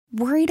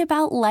Worried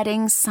about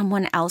letting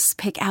someone else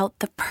pick out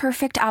the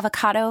perfect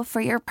avocado for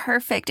your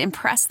perfect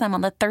impress them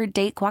on the third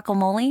date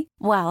guacamole?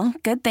 Well,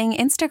 good thing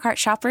Instacart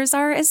shoppers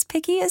are as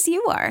picky as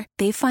you are.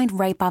 They find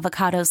ripe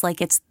avocados like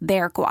it's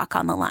their guac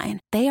on the line.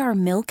 They are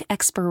milk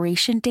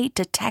expiration date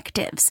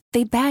detectives.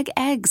 They bag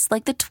eggs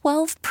like the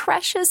 12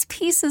 precious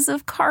pieces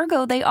of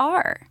cargo they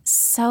are.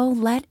 So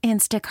let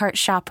Instacart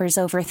shoppers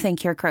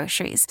overthink your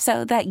groceries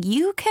so that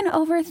you can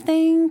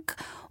overthink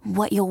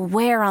what you'll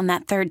wear on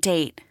that third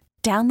date.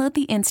 Download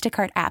the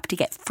Instacart app to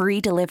get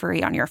free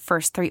delivery on your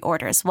first 3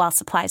 orders while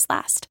supplies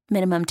last.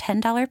 Minimum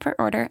 $10 per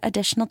order.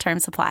 Additional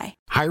terms apply.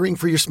 Hiring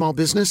for your small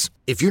business?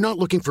 If you're not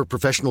looking for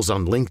professionals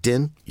on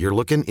LinkedIn, you're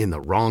looking in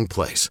the wrong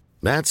place.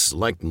 That's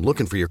like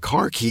looking for your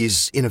car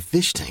keys in a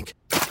fish tank.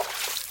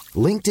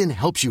 LinkedIn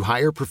helps you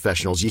hire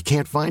professionals you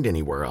can't find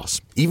anywhere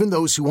else, even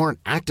those who aren't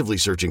actively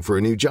searching for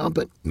a new job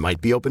but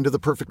might be open to the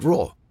perfect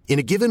role. In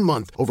a given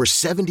month, over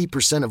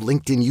 70% of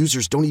LinkedIn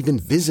users don't even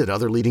visit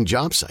other leading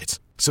job sites.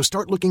 So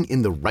start looking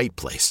in the right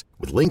place.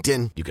 With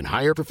LinkedIn, you can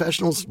hire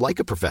professionals like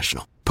a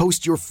professional.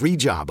 Post your free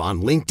job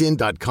on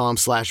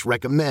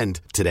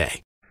linkedin.com/recommend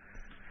today.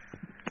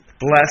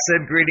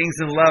 Blessed greetings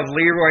and love,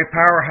 Leroy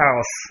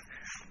Powerhouse.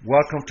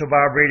 Welcome to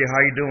Bob Radio.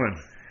 How you doing?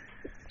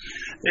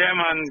 Yeah,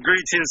 man.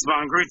 Greetings,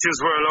 man. Greetings,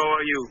 world. How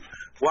are you?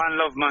 One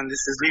love, man.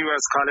 This is Leroy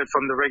Scarlet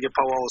from the Reggae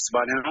Powerhouse,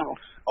 man. You know,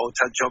 out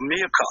of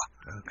Jamaica.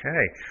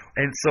 Okay.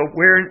 And so,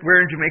 where in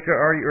Jamaica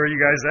are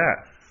you guys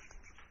at?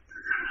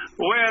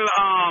 Well,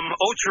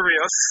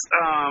 Ocherius.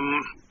 I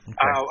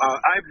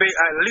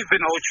live in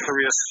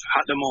Ocherius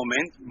at the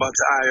moment, but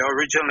I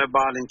originally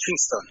born in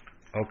Kingston.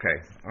 Okay.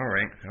 All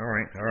right.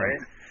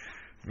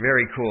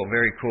 Very cool.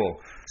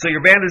 So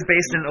your band is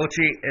based in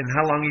Ochi, and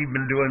how long have you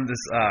been doing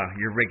this?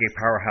 Your Reggae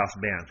Powerhouse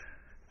band?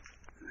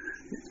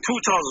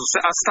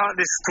 2000. I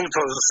started this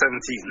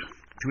 2017.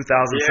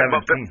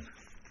 2017.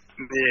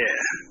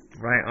 Yeah.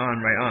 Right on.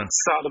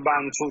 Started the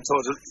band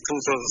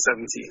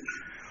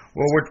 2017.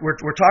 Well,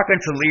 we're talking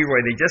to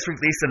Leroy. They just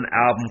released an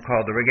album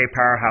called The Reggae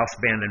Powerhouse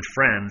Band and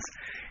Friends,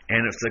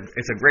 and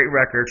it's a great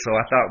record. So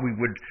I thought we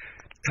would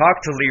talk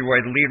to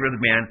Leroy, the leader of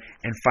the band,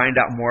 and find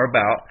out more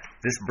about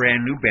this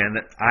brand new band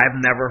that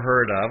I've never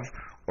heard of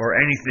or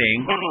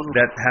anything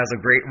that has a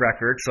great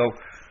record. So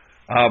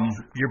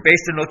you're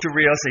based in Ocho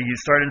Rios, and you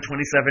started in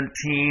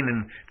 2017.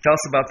 And tell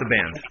us about the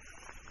band.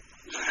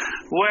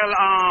 Well,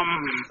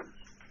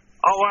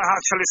 how I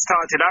actually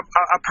started, I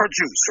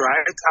produce,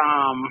 right?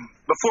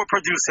 Before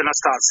producing, I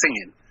start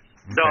singing.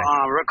 Okay. The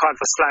record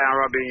for Sly and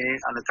Robbie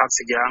and the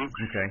Taxi Gang.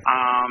 Okay.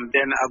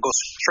 Then I go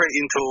straight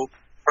into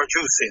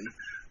producing,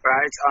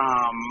 right?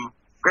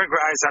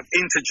 Gregory Isaac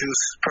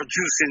introduced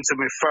producing to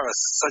me first,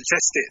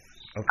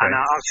 suggested. Okay. And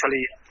I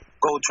actually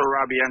go to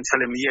Robbie and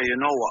tell him, yeah, you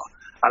know what?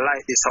 I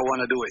like this, I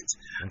want to do it.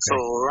 Okay. So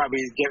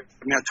Robbie gave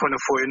me a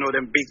 24,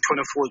 them big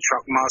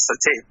 24-track master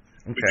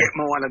tape. Okay. He gave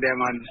me one of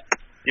them, and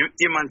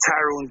him and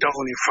Tyrone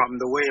Downey from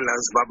the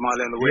Wailers, Bob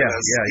Marley and the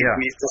Wailers,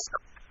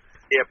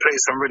 play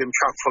some rhythm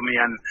track for me.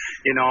 And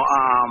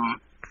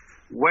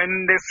when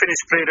they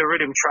finished playing the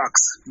rhythm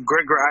tracks,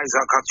 Gregory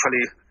Isaac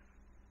actually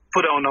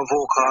put down a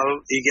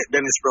vocal. He get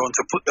Dennis Brown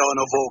to put down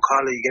a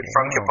vocal. He get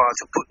Frankie Paul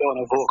to put down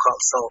a vocal.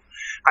 So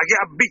I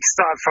get a big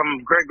start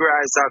from Gregory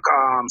Isaac,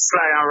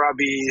 Sly and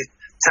Robbie,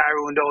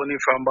 Tyrone Downey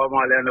from Bob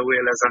Marley and the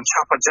Wailers, and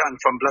Chopper John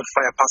from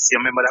Bloodfire Posse.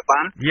 You remember that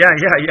band? Yeah.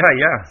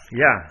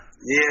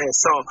 Yeah,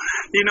 so,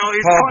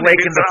 it's Paul funny.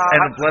 Blake and the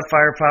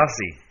Bloodfire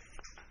Posse,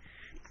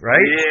 right?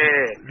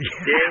 Yeah,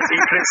 he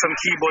played some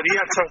keyboard. He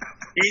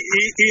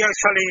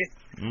actually,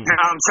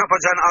 Chopper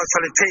John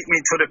actually take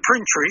me to the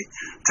printry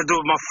to do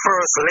my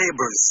first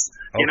labors.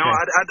 Okay.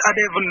 I'd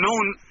never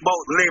known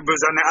about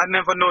labors, and I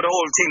never know the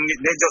whole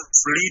thing. They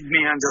just lead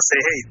me and just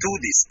say, hey, do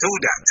this, do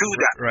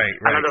that. Right.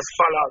 And I just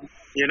follow,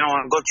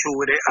 and go through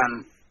with it.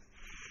 And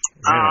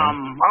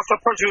after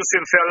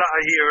producing for a lot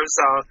of years,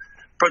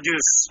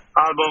 produce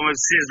album with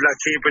Sizzla,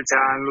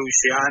 Capitan,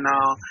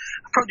 Luciano.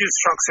 I produce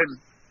tracks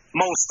with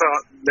most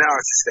of the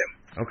artists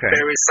them. Okay.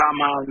 Barry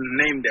Sama,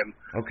 name them.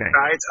 Okay.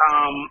 Right?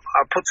 I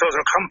put out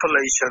a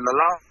compilation. The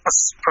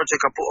last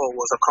project I put out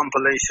was a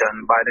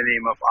compilation by the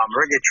name of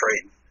Reggae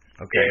Train.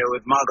 Okay. Yeah,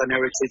 with Morgan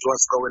Heritage,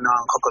 What's Going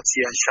On,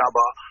 Cocotia and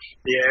Shaba.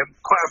 Yeah,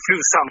 quite a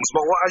few songs.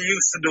 But what I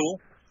used to do,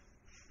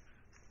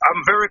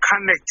 I'm very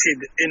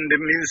connected in the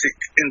music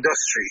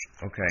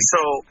industry. Okay.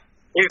 So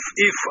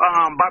if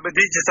Bobby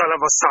Digital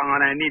have a song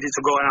and I needed to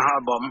go on an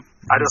album,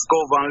 I just go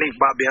over and link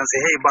Bobby and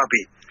say, hey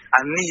Bobby,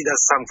 I need a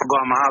song to go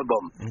on my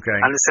album. Okay.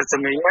 And he said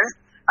to me, yeah,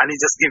 and he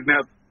just give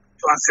me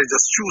I said,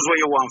 just choose what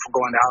you want for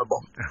go on the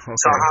album. Okay.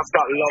 So I have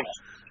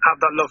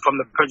that love from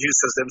the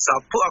producers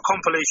themselves. Put a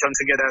compilation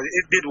together.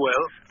 It did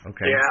well.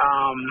 Okay. Yeah.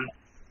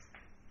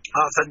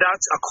 After that,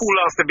 I cool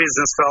off the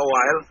business for a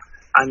while,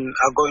 and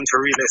I go into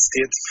real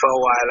estate for a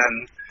while,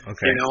 and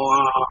okay.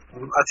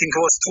 I think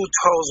it was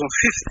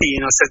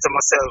 2015. I said to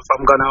myself,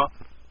 I'm gonna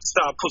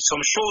start put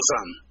some shows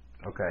on.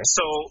 Okay.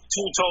 So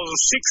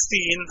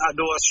 2016, I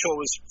do a show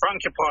with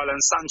Frankie Paul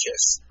and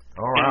Sanchez.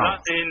 Oh, wow.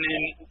 In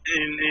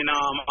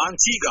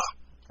Antigua.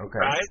 Okay.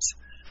 Right.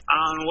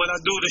 And when I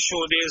do the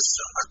show, there's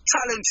a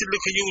talented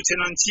little youth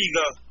in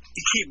Antigua. He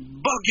keep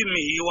bugging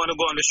me. He want to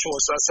go on the show.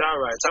 So I say, all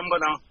right, I'm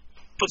going to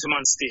put him on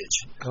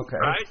stage.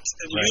 Okay. Right?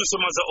 Use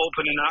him as an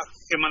opening act.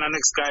 Him and the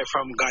next guy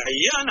from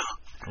Guyana.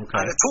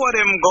 Okay. And the two of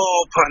them go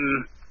up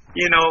and,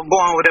 go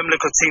on with them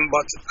little thing.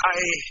 But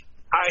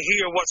I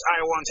hear what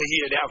I want to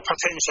hear. They have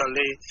potential.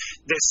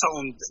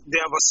 They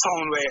have a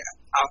sound where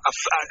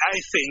I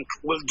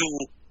think will do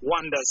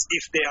wonders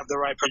if they have the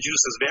right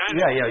producers behind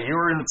them. Yeah. You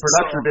were in the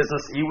production business.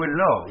 You would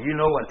know. You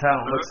know what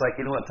talent looks like.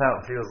 You know what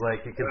talent feels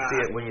like. You can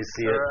see it when you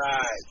see it.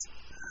 Right.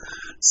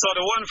 So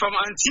the one from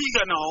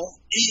Antigua now,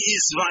 he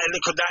is my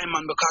little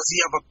diamond because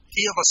he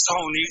have a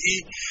sound.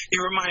 He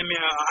remind me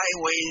of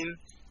Wayne,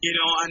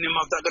 and him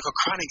have that little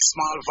chronic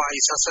small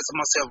voice. I said to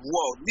myself,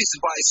 whoa, this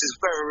voice is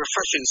very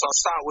refreshing. So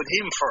I'll start with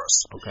him first.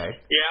 Okay.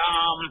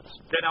 Yeah.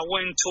 Then I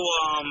went to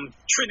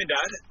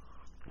Trinidad.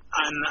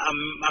 And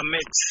I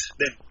met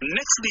the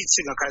next lead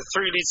singer, because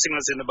 3 lead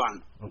singers in the band.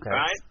 Okay.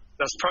 Right?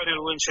 That's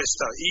Pernell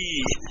Winchester.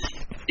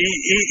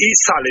 He's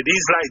solid.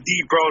 He's like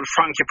D Brown,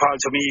 Frankie Paul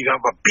to me. He have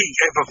a big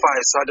heavy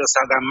voice. So I just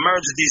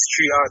merge these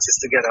 3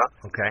 artists together.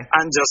 Okay.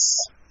 And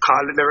just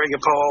call it the Reggae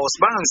Powerhouse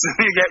Bands.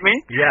 You get me?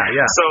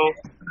 Yeah. So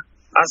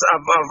as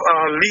I've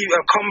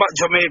come back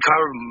to Jamaica,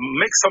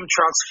 make some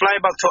tracks, fly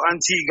back to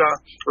Antigua,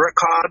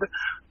 record,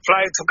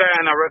 fly to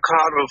Guyana,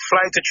 record, will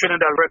fly to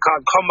Trinidad, record,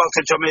 come back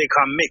to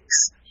Jamaica,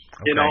 mix.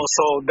 Okay.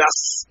 So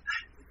that's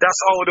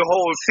how the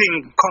whole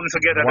thing comes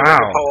together.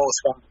 Wow.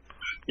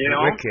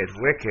 Wicked.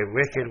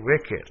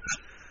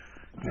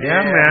 Yeah,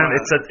 man.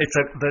 It's a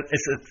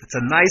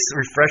nice,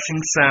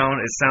 refreshing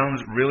sound. It sounds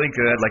really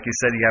good. Like you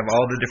said, you have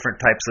all the different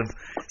types of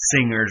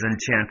singers and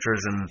chanters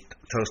and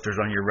toasters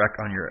on your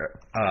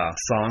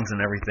songs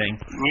and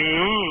everything.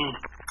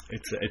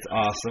 It's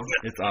awesome.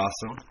 It's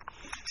awesome.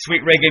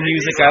 Sweet reggae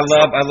music. I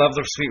love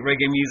the sweet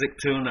reggae music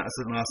too. And that's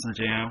an awesome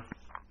jam.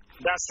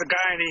 That's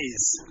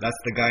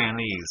the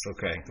Guyanese.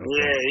 Okay.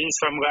 Yeah, he's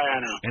from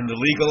Guyana. And the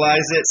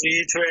Legalize It.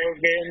 Sweet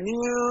reggae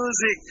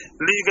music.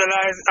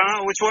 Legalize.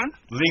 Which one?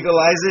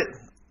 Legalize It.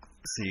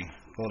 Let's see.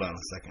 Hold on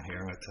a second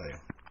here. I'm going to tell you.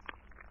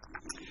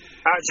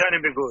 Johnny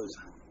B. Good.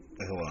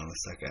 Hold on a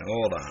second. I'm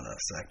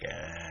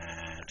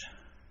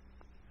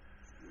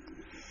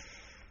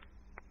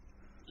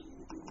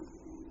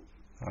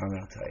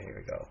going to tell you.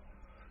 Here we go.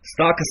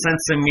 Stock of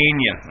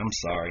Sensimania. I'm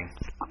sorry.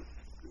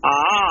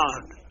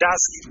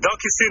 That's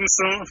Ducky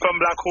Simpson from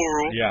Black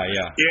Huru. Yeah.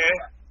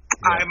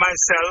 I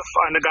myself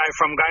and the guy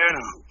from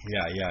Guyana.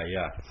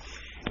 Yeah.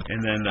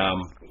 And then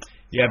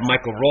you have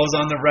Michael Rose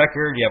on the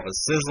record. You have a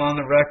Sizzle on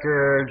the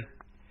record.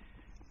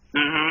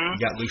 You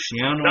got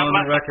Luciano on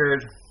the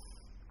record.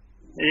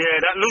 Yeah,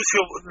 the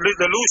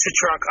Lucy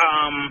track.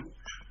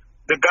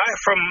 The guy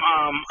from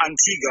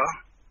Antigua,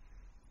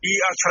 he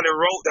actually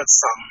wrote that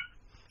song.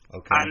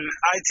 Okay. And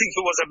I think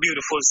it was a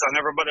beautiful song.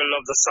 Everybody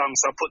loved the song,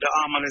 so I put the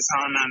arm on his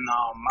hand and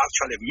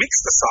actually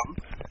mixed the song.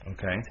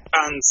 Okay.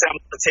 And said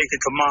I'm going to take it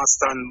to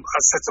master. And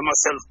I said to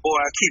myself, boy,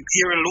 I keep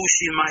hearing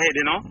Lucy in my head,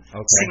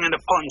 singing the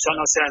punch.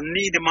 And I said, I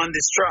need him on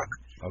this track.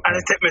 Okay. And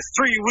it took me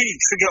 3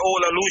 weeks to get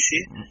all of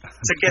Lucy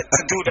to get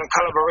to do the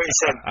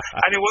collaboration.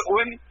 And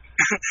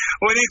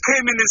when he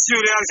came in the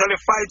studio, actually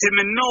fighting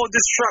me, no,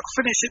 this track,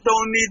 finish it,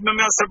 don't need me.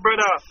 I said,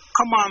 brother,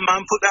 come on,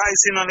 man, put the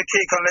icing on the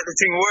cake and let the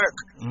thing work.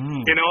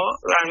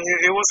 And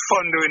it was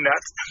fun doing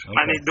that. Okay.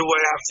 And he do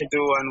what I have to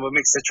do, and we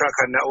mixed the track,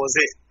 and that was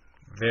it.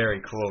 Very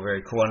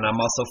cool. And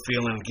I'm also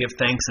feeling Give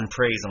Thanks and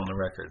Praise on the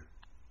record.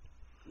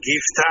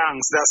 Give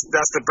Thanks,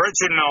 that's the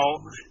virgin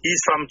now.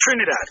 He's from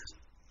Trinidad.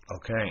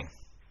 Okay.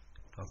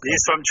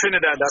 He's from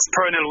Trinidad. That's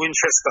Pernell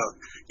Winchester.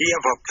 He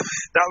have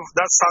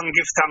that song,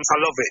 Give Thanks.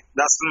 I love it.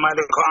 That's my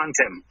little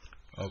anthem.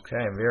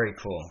 Okay, very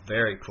cool.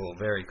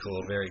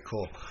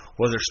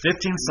 Well, there's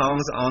 15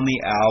 songs on the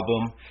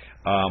album.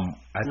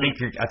 I think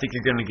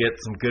you're going to get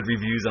some good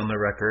reviews on the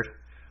record.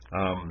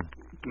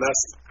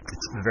 That's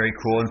very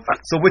cool.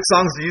 So, which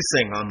songs do you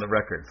sing on the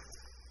record?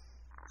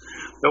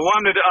 The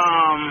one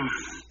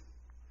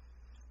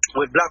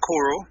with Black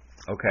Huru.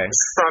 Okay.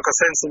 Stock of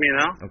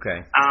Sensimania.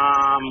 Okay.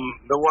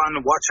 The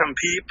one Watch and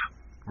Peep.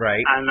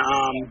 Right. And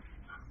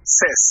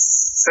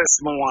Ses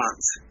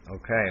Mwant.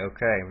 Okay.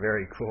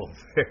 Very cool.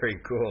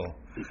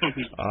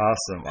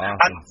 Awesome. And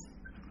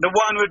the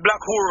one with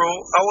Black Huru,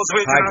 I was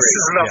waiting on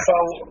Sizzler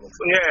for.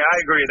 Yeah, I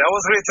agreed. I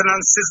was waiting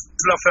on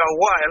Sizzler for a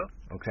while.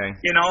 Okay.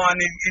 And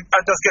I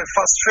just get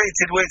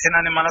frustrated waiting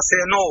on him, and I say,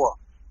 no,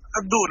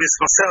 I do this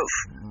myself.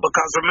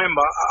 Because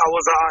remember, I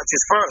was an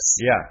artist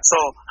first. Yeah. So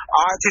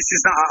artist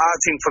is not an art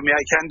thing for me.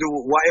 I can do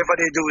whatever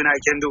they're doing, I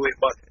can do it.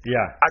 But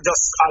I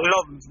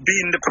love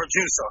being the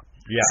producer.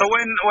 Yeah. So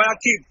when I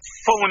keep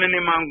phoning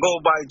him and go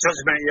by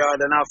Judgment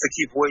Yard and I have to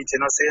keep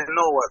waiting, I say, you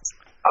know what?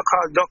 I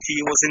called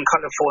Ducky, he was in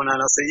California,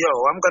 and I said, yo,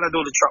 I'm going to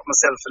do the track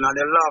myself. And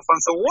they laugh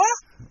and say,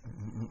 what?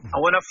 And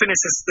when I finish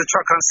the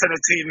track and send it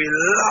to him, he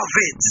love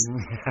it.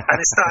 And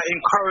he start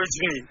encourage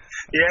me.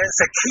 Yeah,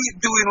 so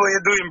keep doing what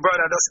you're doing,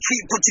 brother. Just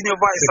keep putting your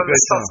voice on the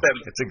stuff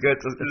them. It's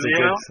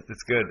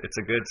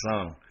a good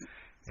song.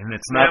 And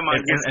it's not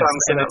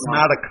it's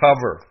not a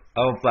cover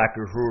of Black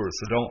Uhuru,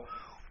 so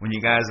when you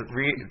guys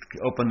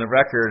open the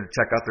record,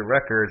 check out the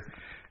record,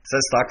 it says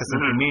Stalkers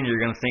and Kameen,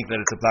 you're going to think that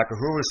it's a Black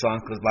Uhuru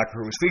song because Black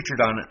Uhuru was featured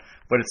on it,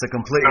 but it's a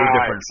completely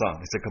different song.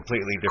 It's a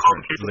completely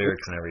different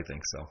lyrics and everything.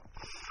 So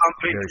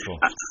very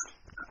cool.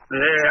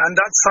 Yeah, and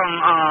that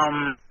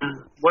song,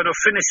 when I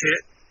finish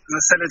it, I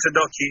send it to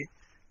Ducky.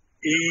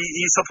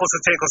 He's supposed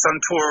to take us on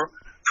tour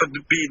for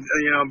be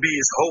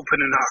his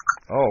opening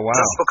act. Oh wow!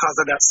 Just because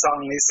of that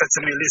song, he said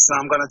to me,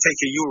 "Listen, I'm gonna take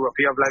you Europe.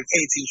 You have like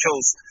 18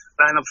 shows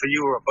lined up for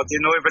Europe, but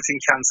everything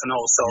canceled now.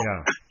 So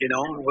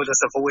we'll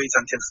just have to wait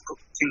until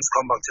things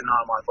come back to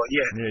normal." But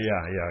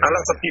a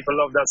lot of people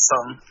love that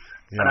song,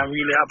 and I'm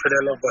really happy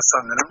they love that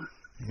song.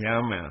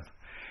 Yeah, man.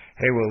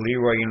 Hey, well,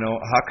 Leroy,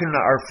 how can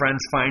our friends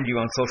find you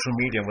on social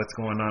media? What's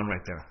going on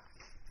right there?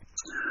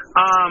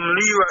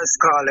 Leroy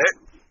Scarlet,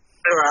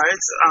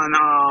 right, on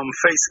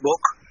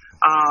Facebook.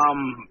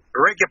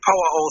 Reggae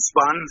Powerhouse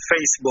Band,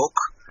 Facebook.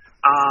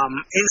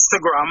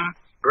 Instagram,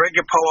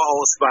 Reggae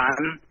Powerhouse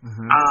Band.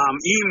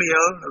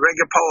 Email,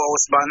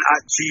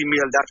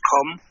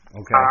 reggaepowerhouseband@gmail.com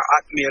or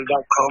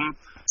 @mail.com.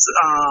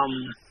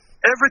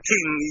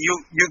 Everything you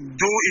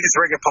do is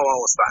Reggae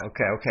Powerhouse Band.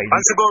 Okay.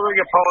 Once you go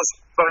Reggae Powerhouse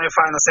Band, you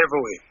find us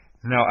everywhere.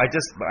 No, I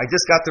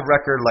just got the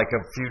record like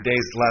a few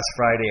days last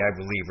Friday, I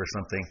believe, or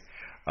something.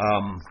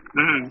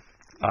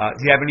 Do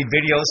you have any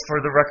videos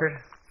for the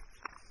record?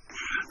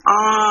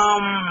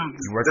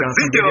 The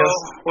video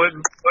with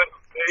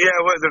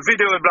the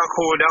video with Black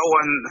Hole, that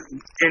one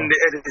in the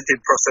edited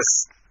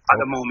process at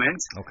the moment.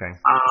 Okay.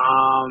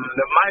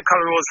 The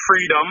Michael Rose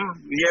Freedom,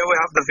 we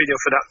have the video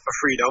for that for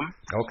Freedom.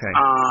 Okay.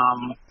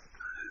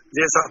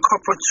 There's a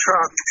couple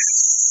tracks.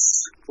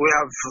 We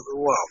have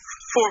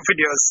 4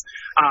 videos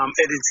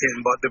editing,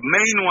 but the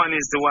main one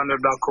is the one with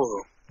Black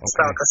Hole.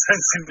 Stalker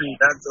Sensible.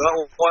 That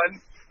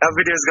one. That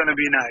video is gonna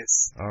be nice.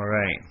 All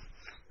right.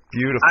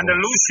 Beautiful. And the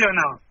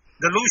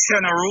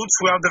Luciana Roots,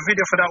 we have the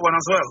video for that one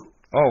as well.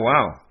 Oh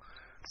wow!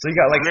 So you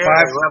got like 5, 6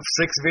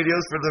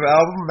 videos for the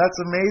album? That's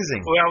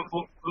amazing.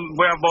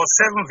 We have about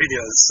 7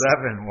 videos.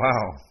 7,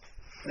 wow.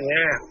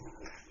 Yeah.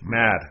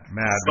 Mad.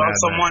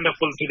 Some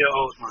wonderful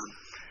videos, man.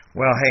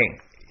 Well, hey,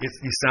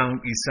 you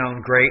sound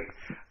great.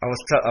 I was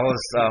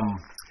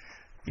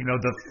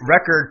the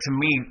record to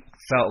me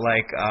felt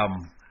like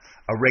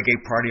a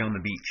reggae party on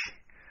the beach,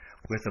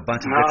 with a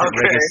bunch of different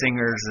reggae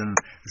singers and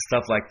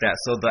stuff like that.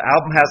 So the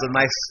album has a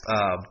nice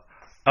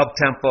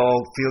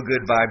up-tempo,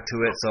 feel-good vibe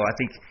to it. So I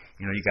think,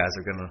 you guys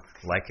are going to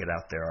like it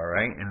out there, all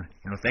right? And,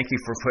 thank you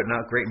for putting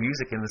out great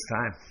music in this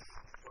time.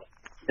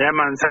 Yeah,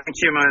 man. Thank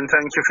you, man.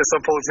 Thank you for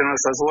supporting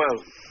us as well.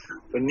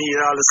 We need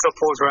all the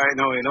support right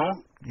now,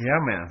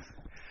 Yeah, man.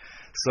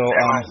 So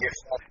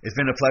it's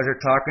been a pleasure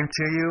talking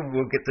to you.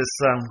 We'll get this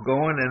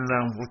going, and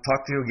we'll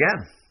talk to you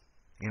again.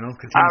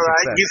 Continue all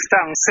right. Success. Give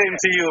thanks. Same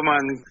to you,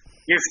 man.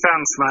 Give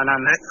thanks, man.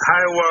 And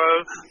hi,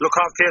 world. Look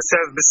after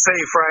yourself. Be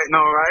safe right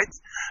now, right?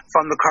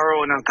 From the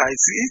corona,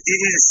 guys.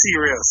 It is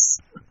serious.